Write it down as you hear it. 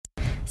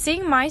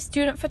Seeing my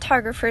student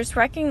photographers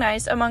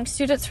recognized among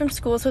students from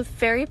schools with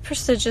very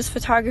prestigious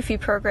photography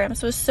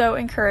programs was so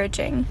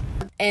encouraging.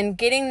 And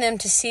getting them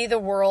to see the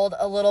world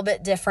a little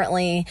bit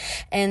differently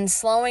and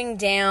slowing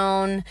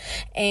down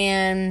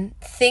and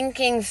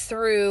thinking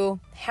through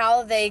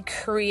how they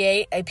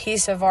create a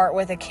piece of art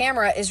with a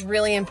camera is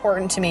really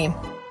important to me.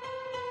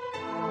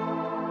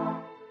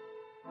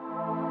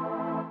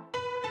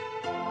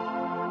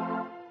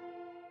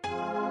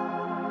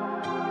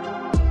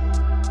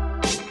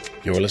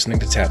 You're listening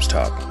to TAPS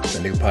Talk,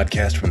 the new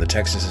podcast from the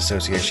Texas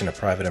Association of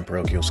Private and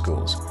Parochial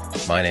Schools.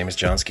 My name is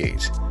John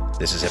Skeets.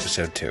 This is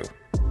episode 2.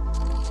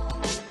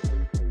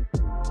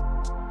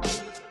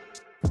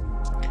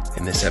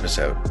 In this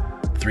episode,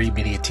 3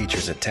 media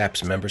teachers at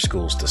TAPS member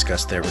schools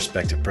discuss their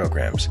respective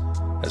programs,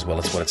 as well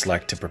as what it's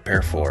like to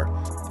prepare for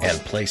and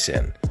place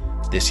in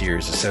this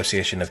year's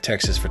Association of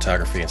Texas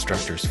Photography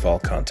Instructors Fall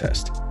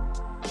Contest.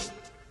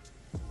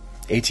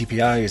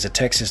 ATPI is a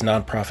Texas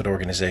nonprofit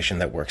organization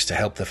that works to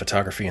help the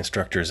photography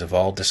instructors of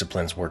all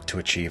disciplines work to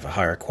achieve a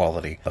higher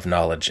quality of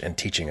knowledge and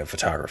teaching of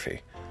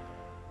photography.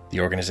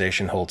 The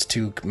organization holds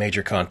 2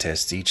 major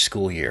contests each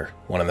school year,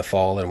 one in the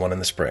fall and one in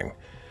the spring.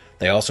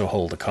 They also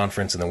hold a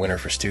conference in the winter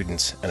for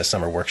students and a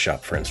summer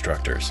workshop for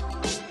instructors.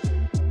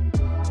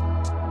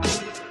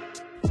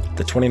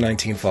 The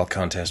 2019 Fall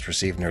Contest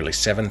received nearly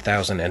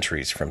 7,000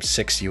 entries from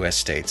 6 U.S.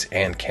 states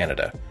and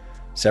Canada.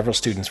 Several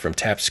students from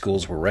TAPS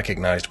schools were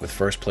recognized with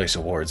first-place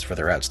awards for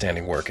their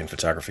outstanding work in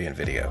photography and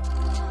video.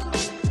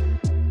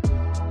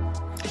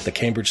 The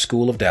Cambridge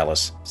School of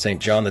Dallas, St.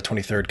 John the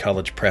 23rd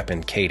College Prep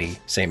in Katy,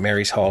 St.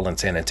 Mary's Hall in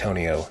San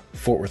Antonio,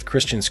 Fort Worth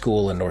Christian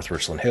School in North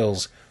Richland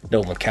Hills,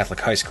 Nolan Catholic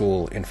High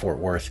School in Fort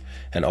Worth,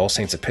 and All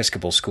Saints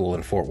Episcopal School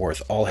in Fort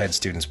Worth all had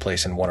students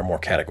place in one or more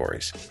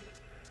categories.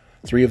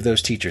 3 of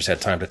those teachers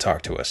had time to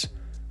talk to us,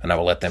 and I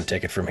will let them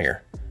take it from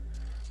here.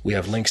 We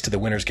have links to the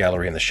winners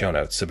gallery in the show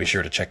notes, so be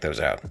sure to check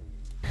those out.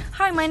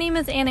 Hi, my name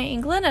is Anna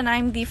England, and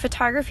I'm the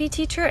photography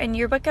teacher and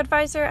yearbook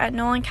advisor at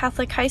Nolan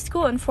Catholic High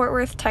School in Fort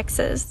Worth,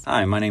 Texas.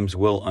 Hi, my name's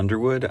Will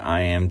Underwood. I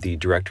am the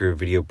director of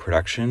video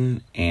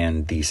production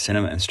and the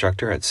cinema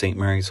instructor at St.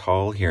 Mary's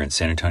Hall here in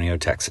San Antonio,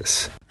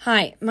 Texas.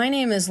 Hi, my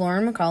name is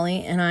Lauren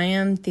McCauley, and I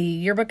am the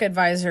yearbook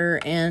advisor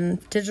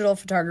and digital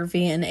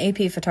photography and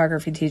AP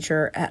photography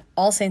teacher at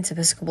All Saints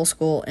Episcopal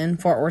School in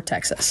Fort Worth,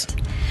 Texas.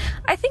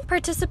 I think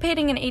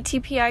participating in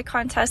ATPI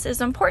contests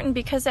is important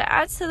because it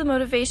adds to the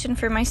motivation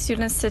for my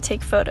students to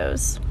take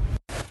photos.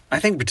 I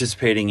think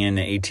participating in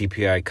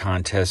ATPI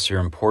contests are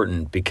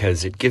important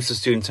because it gives the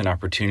students an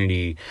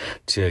opportunity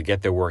to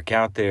get their work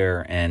out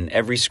there, and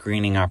every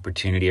screening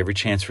opportunity, every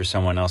chance for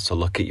someone else to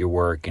look at your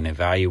work and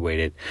evaluate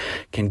it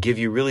can give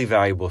you really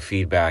valuable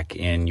feedback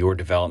in your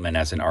development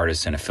as an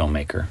artist and a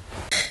filmmaker.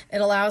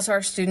 It allows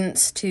our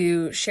students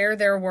to share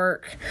their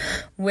work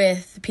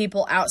with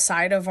people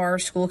outside of our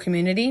school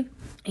community.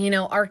 You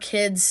know, our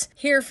kids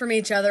hear from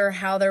each other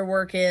how their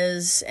work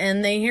is,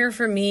 and they hear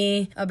from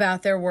me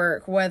about their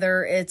work,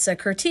 whether it's a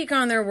critique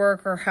on their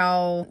work or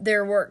how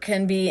their work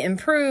can be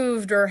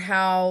improved or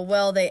how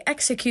well they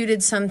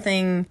executed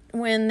something.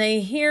 When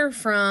they hear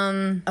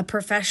from a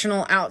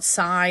professional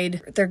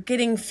outside, they're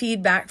getting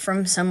feedback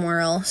from somewhere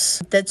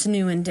else that's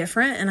new and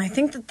different. And I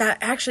think that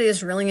actually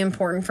is really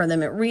important for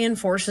them. It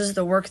reinforces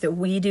the work that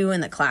we do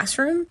in the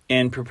classroom.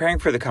 In preparing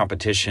for the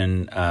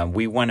competition,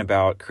 we went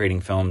about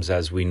creating films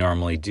as we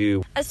normally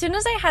do. As soon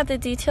as I had the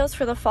details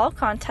for the fall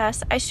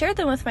contest, I shared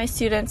them with my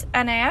students,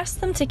 and I asked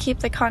them to keep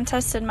the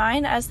contest in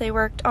mind as they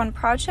worked on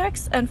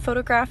projects and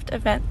photographed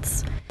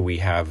events. We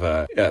have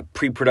a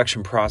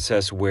pre-production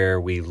process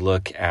where we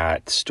look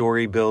at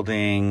story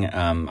building,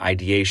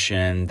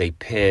 ideation, they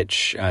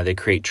pitch, they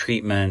create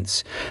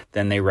treatments,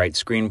 then they write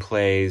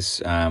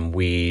screenplays,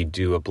 we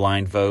do a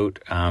blind vote,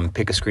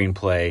 pick a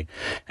screenplay,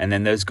 and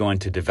then those go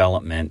into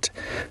development,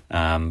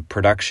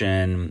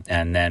 production,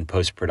 and then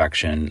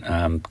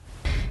post-production.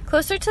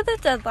 Closer to the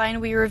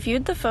deadline, we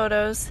reviewed the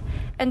photos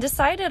and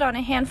decided on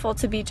a handful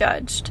to be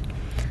judged.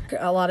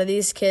 A lot of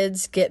these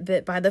kids get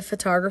bit by the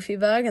photography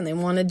bug and they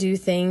want to do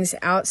things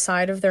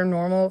outside of their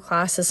normal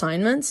class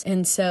assignments.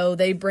 And so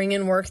they bring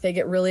in work they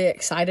get really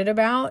excited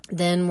about.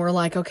 Then we're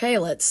like, okay,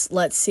 let's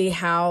see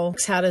how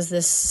does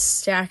this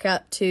stack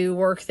up to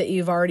work that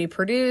you've already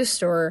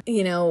produced? Or,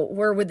 you know,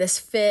 where would this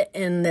fit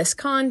in this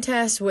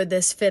contest? Would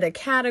this fit a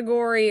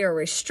category? Are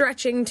we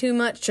stretching too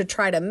much to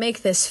try to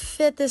make this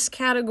fit this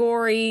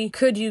category?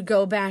 Could you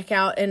go back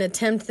out and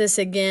attempt this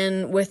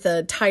again with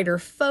a tighter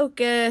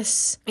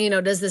focus? You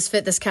know, does this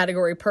fit this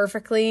category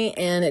perfectly?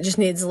 And it just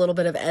needs a little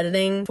bit of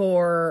editing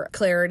for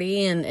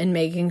clarity and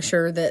making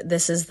sure that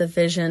this is the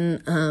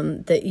vision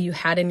that you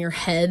had in your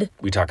head.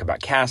 We talk about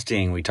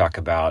casting, we talk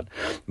about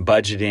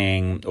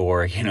budgeting,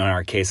 or, you know, in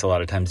our case, a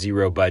lot of times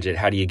zero budget.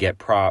 How do you get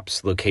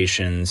props,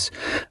 locations,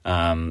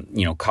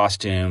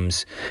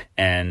 costumes,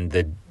 and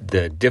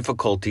the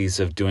difficulties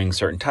of doing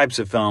certain types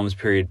of films,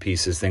 period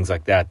pieces, things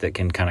like that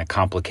can kind of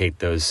complicate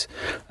those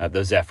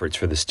efforts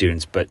for the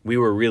students. But we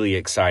were really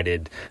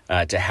excited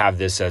to have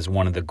this as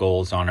one of the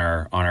goals on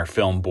our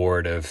film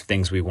board of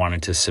things we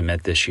wanted to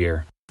submit this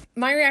year.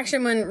 My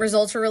reaction when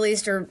results were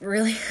released are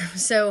really,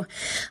 so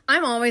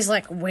I'm always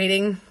like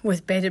waiting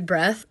with bated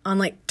breath on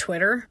like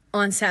Twitter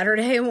on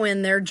Saturday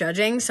when they're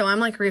judging. So I'm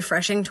like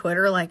refreshing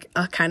Twitter like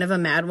a kind of a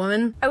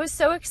madwoman. I was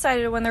so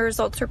excited when the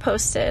results were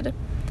posted.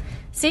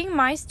 Seeing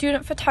my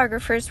student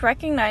photographers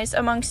recognized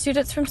among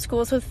students from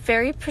schools with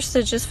very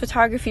prestigious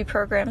photography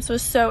programs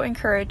was so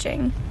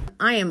encouraging.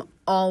 I am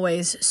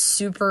always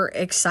super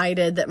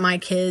excited that my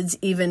kids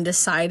even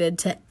decided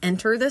to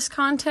enter this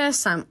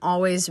contest. I'm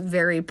always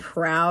very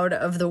proud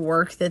of the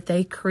work that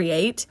they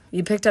create.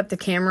 You picked up the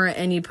camera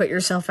and you put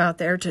yourself out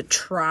there to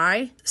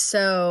try.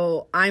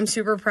 So I'm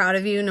super proud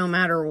of you no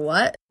matter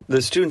what.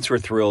 The students were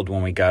thrilled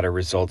when we got our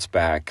results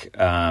back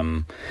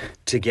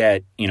to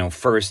get,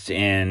 first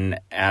in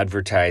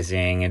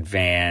advertising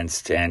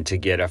advanced and to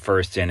get a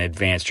first in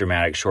advanced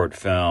dramatic short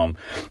film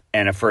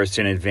and a first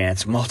in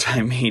advanced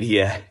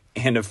multimedia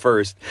and a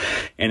first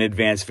in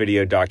advanced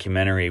video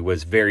documentary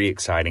was very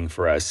exciting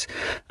for us.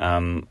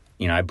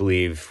 I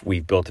believe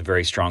we've built a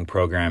very strong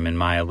program in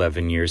my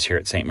 11 years here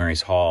at St.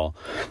 Mary's Hall,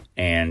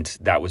 and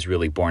that was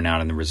really borne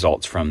out in the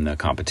results from the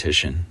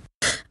competition.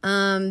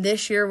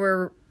 This year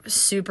we're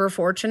super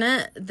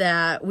fortunate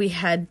that we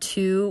had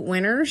 2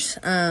 winners.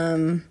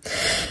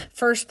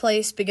 First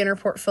place beginner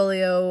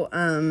portfolio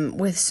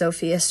with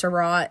Sophia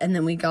Surratt, and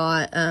then we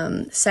got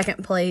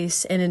second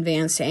place in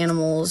advanced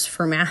animals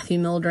for Matthew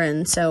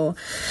Mildren. So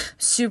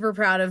super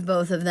proud of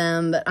both of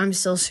them, but I'm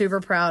still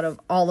super proud of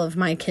all of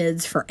my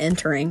kids for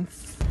entering.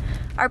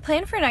 Our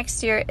plan for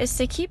next year is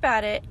to keep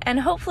at it,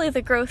 and hopefully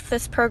the growth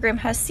this program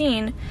has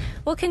seen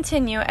will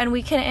continue and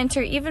we can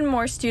enter even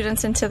more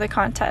students into the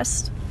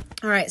contest.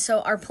 All right, so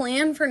our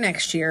plan for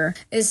next year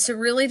is to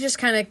really just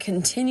kind of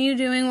continue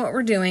doing what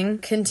we're doing,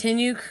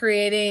 continue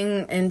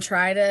creating and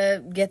try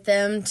to get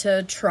them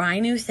to try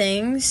new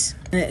things.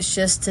 And it's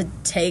just to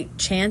take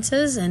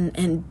chances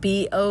and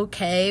be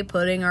okay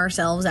putting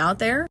ourselves out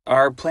there.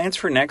 Our plans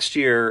for next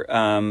year,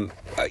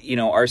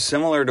 are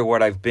similar to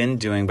what I've been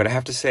doing, but I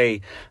have to say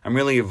I'm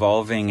really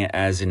evolving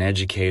as an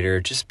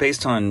educator just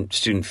based on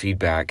student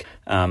feedback.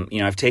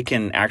 I've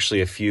taken actually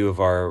a few of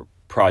our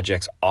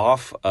projects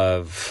off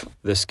of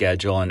the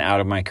schedule and out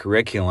of my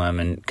curriculum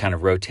and kind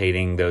of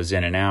rotating those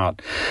in and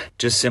out,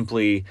 just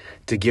simply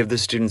to give the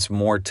students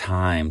more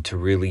time to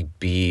really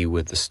be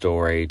with the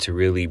story, to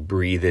really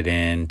breathe it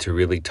in, to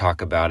really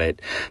talk about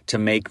it, to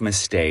make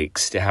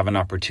mistakes, to have an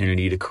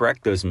opportunity to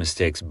correct those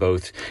mistakes,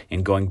 both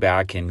in going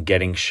back and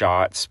getting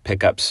shots,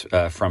 pickups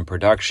from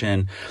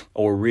production,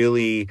 or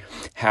really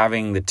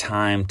having the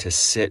time to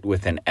sit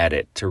with an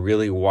edit, to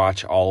really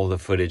watch all of the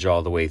footage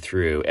all the way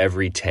through,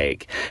 every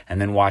take,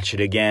 and then watch it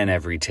again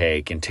every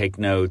take and take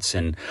notes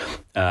and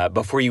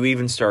before you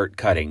even start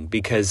cutting,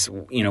 because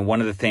one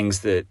of the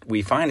things that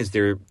we find is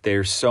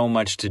there's so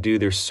much to do,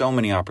 there's so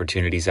many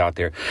opportunities out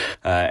there,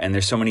 and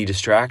there's so many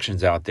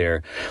distractions out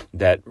there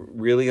that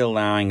really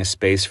allowing a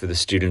space for the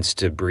students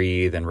to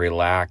breathe and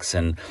relax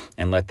and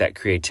let that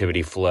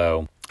creativity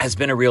flow has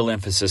been a real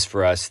emphasis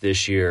for us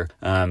this year.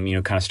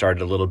 Kind of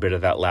started a little bit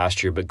of that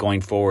last year, but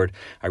going forward,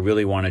 I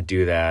really want to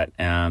do that.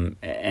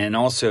 And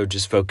also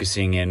just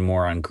focusing in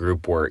more on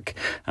group work,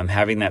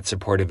 having that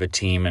support of a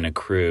team and a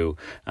crew.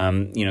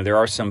 There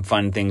are some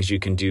fun things you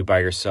can do by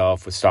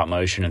yourself with stop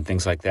motion and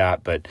things like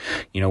that. But,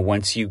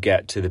 once you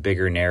get to the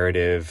bigger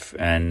narrative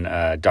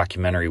and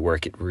documentary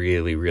work, it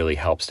really, really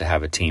helps to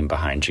have a team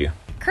behind you.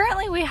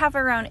 Currently, we have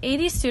around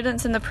 80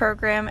 students in the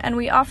program, and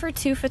we offer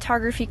 2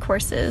 photography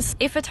courses,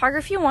 a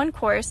Photography 1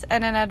 course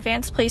and an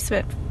Advanced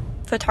Placement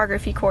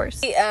photography course.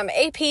 The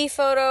AP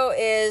photo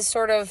is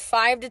sort of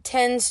 5 to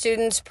 10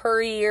 students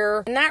per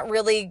year, and that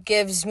really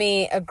gives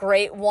me a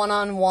great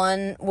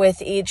one-on-one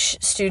with each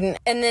student.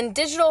 And then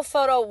digital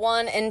photo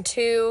 1 and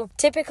 2,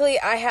 typically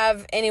I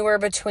have anywhere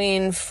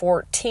between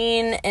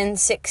 14 and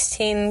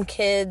 16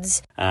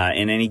 kids.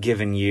 In any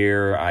given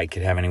year, I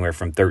could have anywhere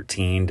from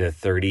 13 to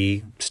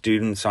 30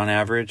 students on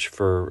average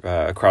for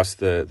across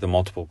the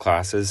multiple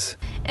classes.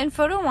 In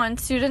Photo 1,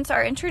 students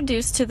are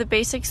introduced to the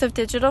basics of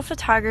digital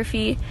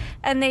photography,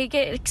 and they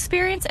get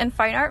experience in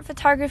fine art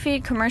photography,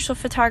 commercial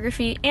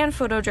photography, and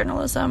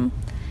photojournalism.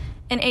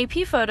 In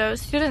AP Photo,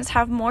 students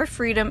have more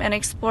freedom in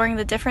exploring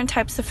the different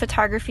types of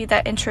photography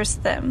that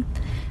interest them.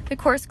 The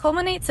course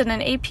culminates in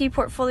an AP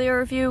portfolio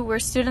review where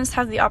students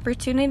have the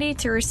opportunity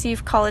to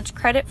receive college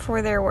credit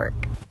for their work.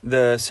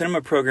 The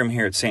cinema program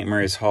here at St.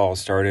 Mary's Hall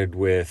started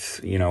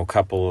with, a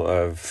couple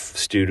of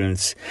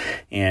students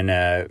in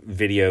a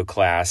video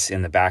class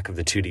in the back of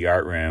the 2D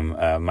art room.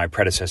 My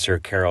predecessor,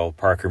 Carol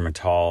Parker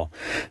Mattal,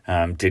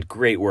 did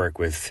great work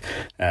with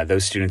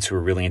those students who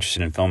were really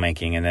interested in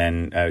filmmaking. And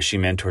then she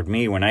mentored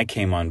me when I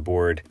came on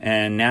board.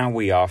 And now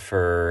we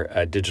offer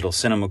a digital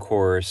cinema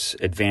course,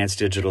 advanced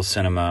digital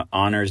cinema,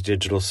 honors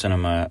digital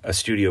cinema, a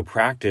studio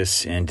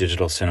practice in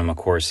digital cinema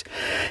course,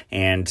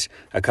 and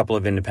a couple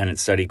of independent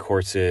study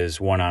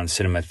courses, one on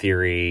cinema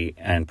theory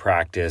and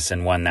practice,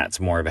 and one that's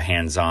more of a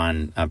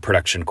hands-on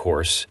production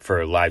course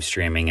for live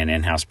streaming and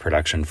in-house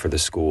production for the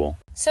school.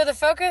 So the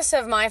focus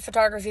of my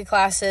photography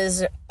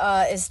classes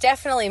is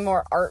definitely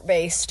more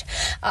art-based.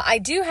 I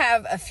do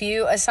have a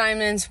few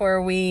assignments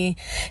where we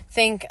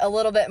think a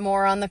little bit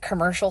more on the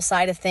commercial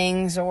side of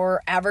things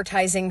or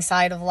advertising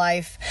side of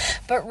life.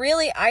 But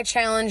really, I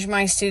challenge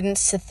my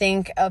students to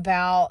think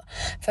about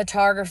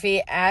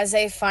photography as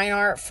a fine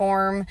art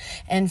form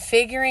and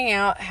figuring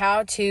out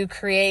how to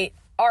create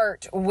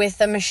art with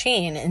a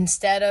machine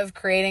instead of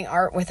creating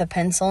art with a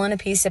pencil and a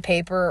piece of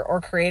paper or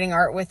creating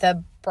art with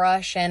a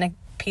brush and a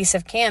piece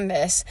of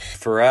canvas.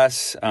 For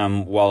us,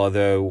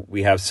 although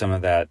we have some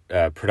of that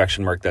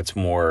production work that's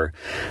more,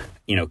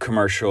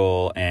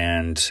 commercial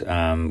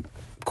and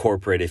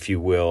corporate, if you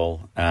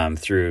will,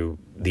 through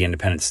the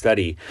independent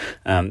study,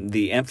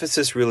 the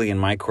emphasis really in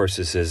my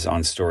courses is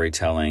on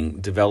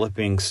storytelling,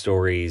 developing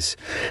stories,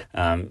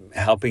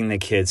 helping the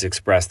kids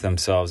express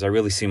themselves. I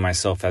really see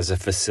myself as a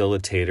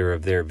facilitator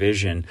of their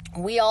vision.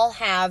 We all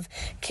have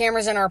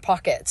cameras in our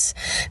pockets.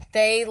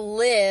 They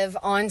live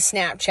on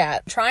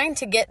Snapchat. Trying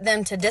to get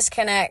them to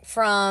disconnect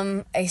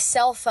from a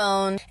cell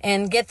phone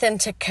and get them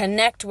to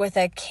connect with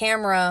a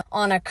camera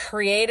on a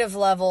creative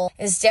level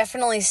is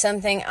definitely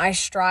something I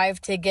strive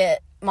to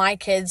get my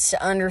kids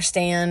to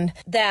understand,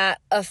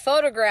 that a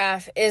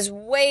photograph is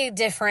way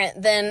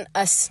different than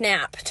a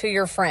snap to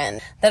your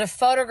friend, that a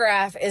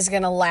photograph is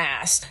going to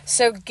last.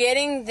 So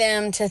getting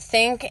them to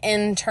think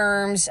in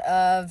terms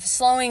of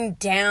slowing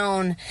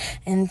down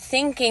and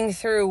thinking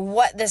through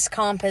what this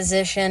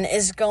composition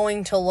is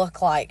going to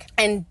look like.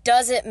 And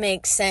does it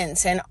make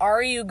sense? And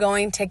are you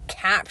going to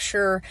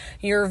capture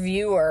your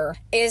viewer?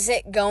 Is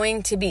it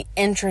going to be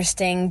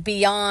interesting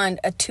beyond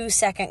a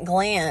 2-second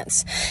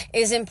glance?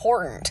 Is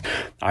important.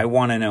 I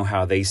want to know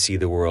how they see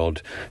the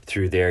world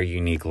through their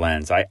unique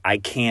lens. I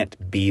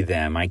can't be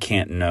them. I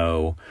can't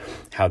know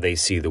how they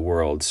see the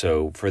world.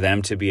 So for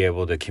them to be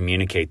able to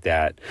communicate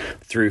that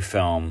through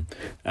film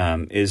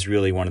is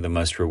really one of the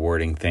most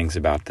rewarding things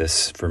about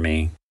this for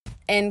me.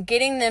 And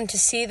getting them to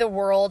see the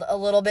world a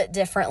little bit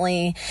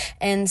differently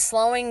and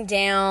slowing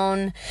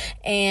down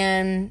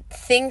and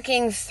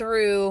thinking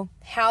through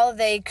how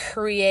they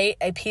create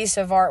a piece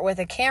of art with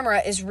a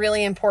camera is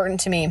really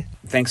important to me.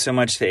 Thanks so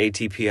much to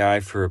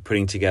ATPI for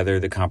putting together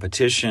the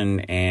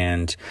competition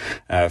and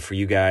for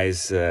you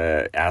guys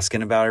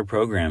asking about our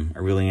program. I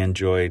really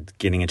enjoyed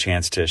getting a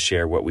chance to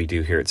share what we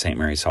do here at St.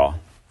 Mary's Hall.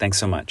 Thanks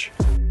so much.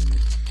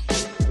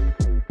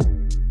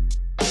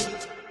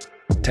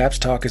 TAPS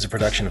Talk is a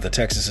production of the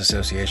Texas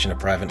Association of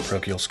Private and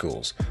Parochial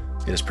Schools.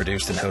 It is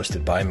produced and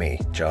hosted by me,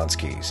 John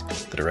Skees,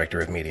 the Director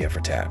of Media for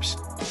TAPS.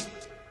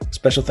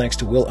 Special thanks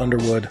to Will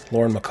Underwood,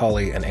 Lauren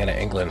McCauley, and Anna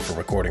England for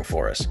recording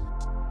for us.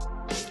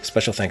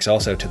 Special thanks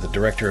also to the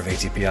Director of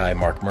ATPI,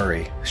 Mark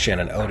Murray,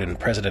 Shannon Oden,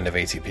 President of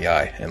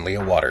ATPI, and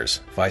Leah Waters,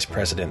 Vice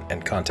President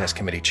and Contest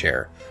Committee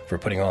Chair, for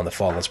putting on the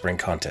fall and spring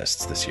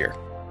contests this year.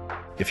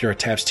 If you're a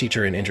TAPS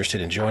teacher and interested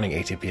in joining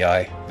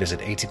ATPI, visit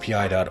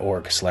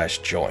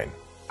atpi.org/join.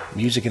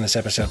 Music in this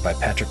episode by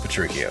Patrick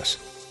Petruchios.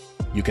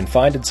 You can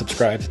find and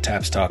subscribe to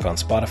TAPS Talk on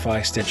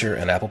Spotify, Stitcher,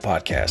 and Apple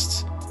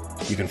Podcasts.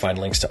 You can find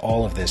links to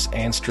all of this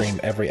and stream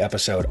every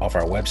episode off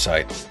our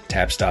website,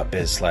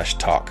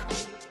 taps.biz/talk.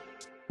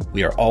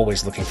 We are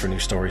always looking for new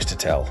stories to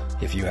tell.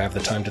 If you have the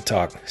time to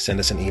talk, send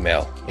us an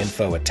email,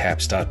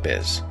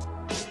 info@taps.biz.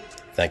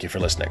 Thank you for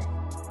listening.